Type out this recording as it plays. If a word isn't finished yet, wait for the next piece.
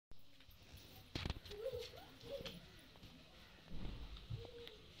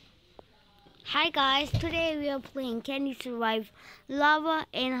Hi guys, today we are playing Can You Survive Lava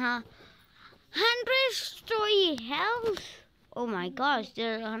in a 100-story house? Oh my gosh,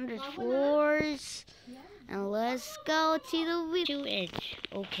 there are 100 floors. And let's go to the video edge.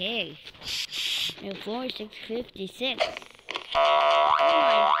 Okay. The floor is 656. Oh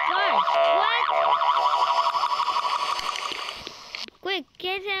my gosh, what? Quick,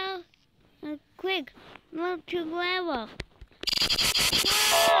 get out. Quick, move to lava.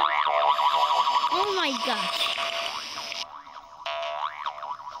 Oh my gosh.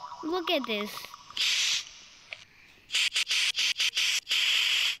 Look at this.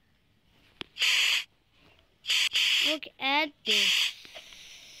 Look at this.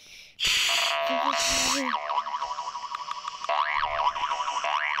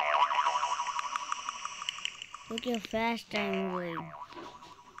 Look how fast I'm going.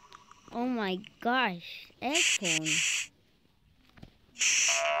 Oh my gosh. Aircon.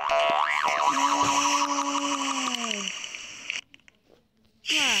 No.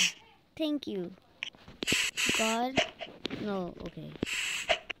 Ah, thank you. God. No, okay.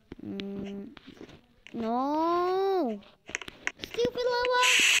 No. Stupid lava.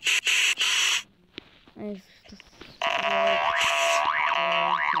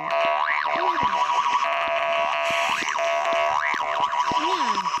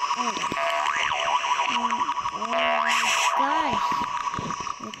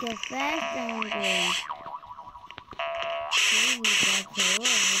 Look how fast I'm going. Okay, we got her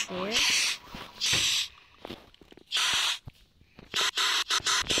over there.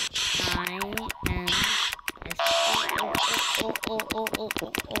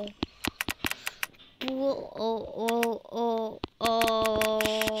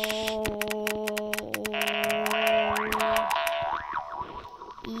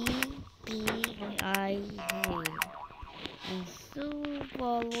 I am and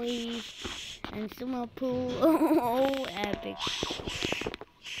super wave and summer pool. Oh, epic.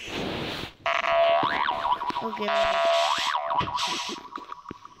 Okay.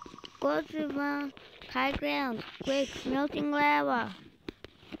 Go to the high ground. Quick, melting lava.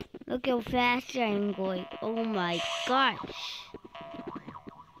 Look how fast I'm going. Oh my gosh.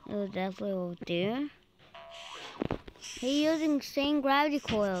 Oh, definitely over there. He's using same gravity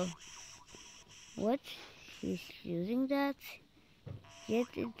coil. What? He's using that? Yes,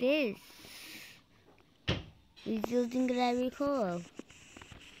 it is. He's using gravity coil.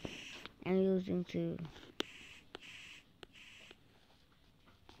 I'm using two.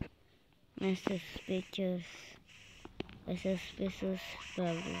 Suspicious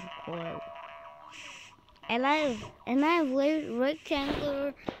gravity coil. And I have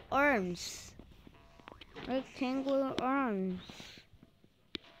rectangular arms. Rectangular arms.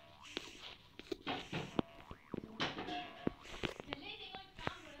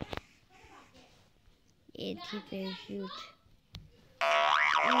 Anti-parachute.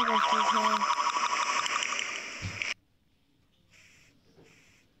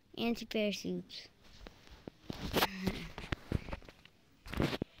 Anti-parachute.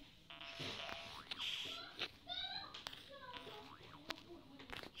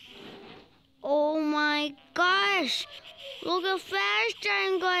 Oh my gosh! Look how fast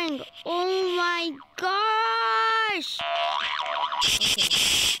I'm going! Oh my gosh! Okay.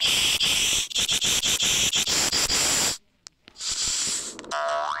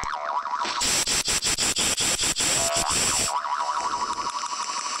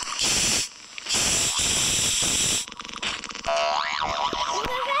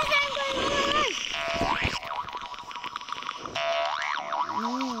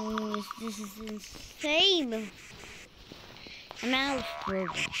 This is insane. I'm out of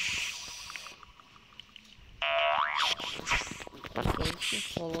progress. Okay, she's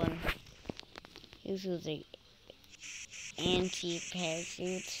falling. He's using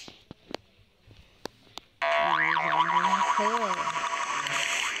anti-parachute.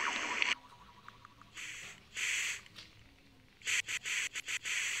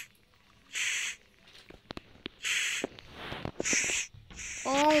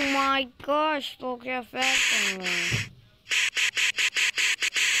 Oh my gosh, look how fast I'm going.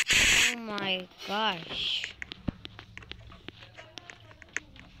 Oh my gosh.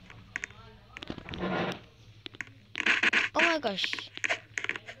 Oh my gosh.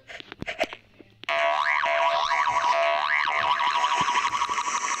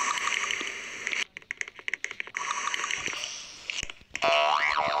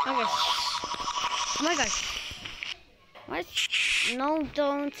 Oh my gosh. What? No,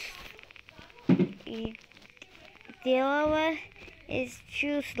 don't. The lava is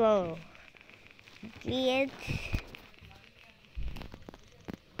too slow. The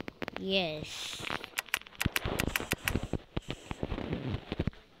Yes.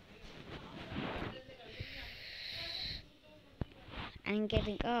 I'm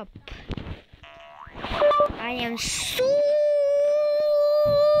getting up. I am so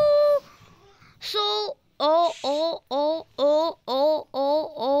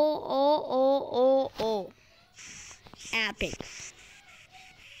epic.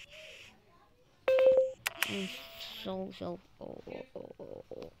 I'm so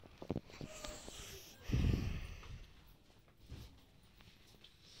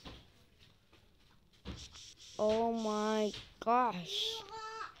oh my gosh.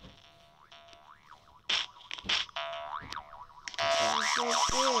 What's this?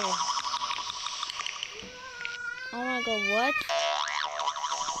 Oh my god, what?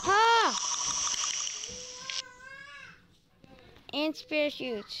 Ha! Ants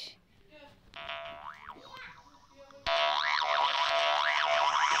parachutes.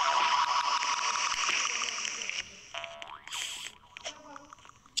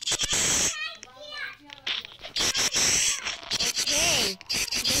 Okay,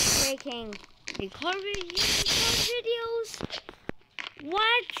 just breaking the car videos.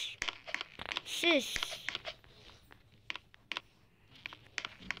 What? Sis.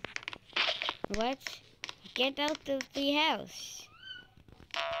 What? Get out of the house.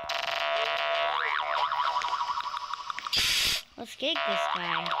 Let's kick this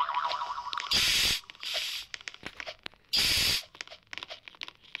guy.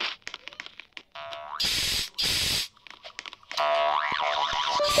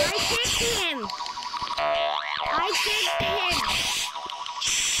 I kicked him! I kicked him!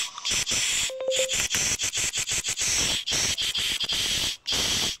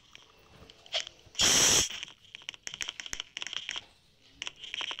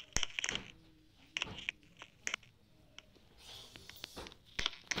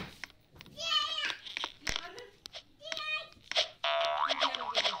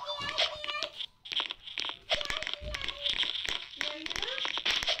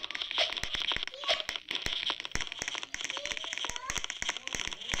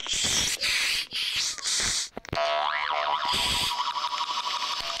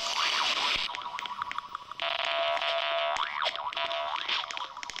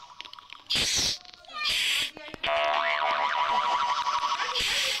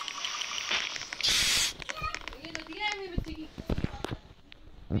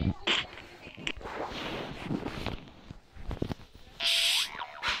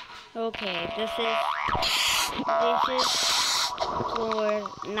 Okay, this is for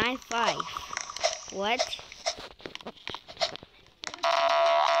 9-5. What?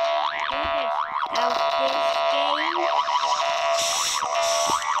 Out this game.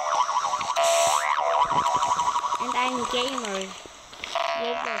 And I'm gamer.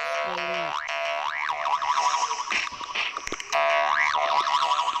 Roblox gamer.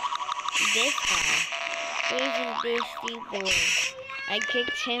 This guy. Crazy Disty Boy. I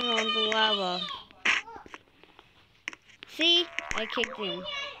kicked him on the lava. See? I kicked him.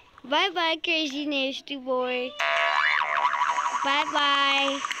 Bye-bye, Crazy Nasty Boy.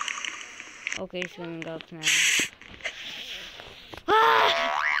 Bye-bye. Okay, swimming up now.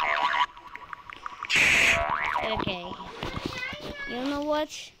 Ah! Okay. You know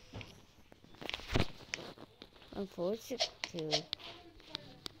what? I'm forced to.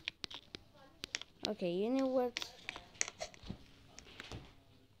 Okay, you know what?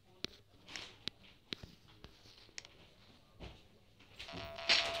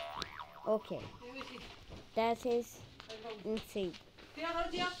 Okay, that is insane.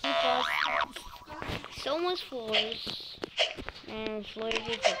 Because so much floors and floor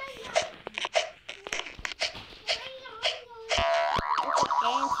defects.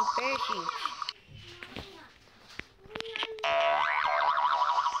 And parachutes.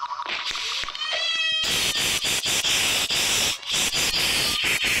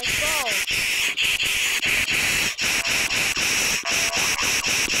 Let's go.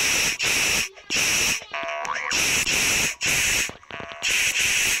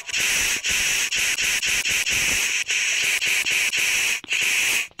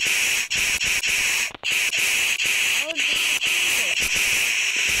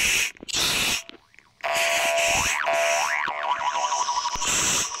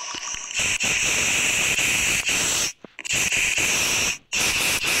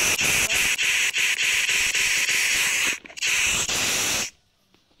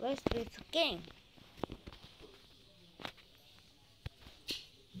 Let's do it again.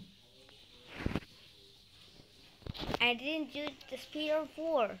 I didn't do the speed of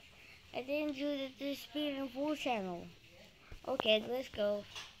 4. I didn't do the speed of 4 channel. Okay, let's go.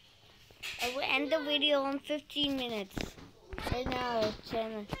 I will end the video in 15 minutes. Right now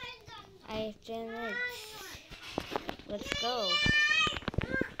I have 10 minutes. Let's go.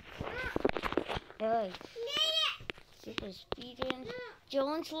 Alright. Super speeding.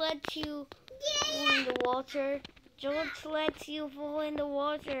 Don't let you fall in the water. Don't let you fall in the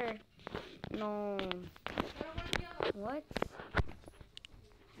water. No. What?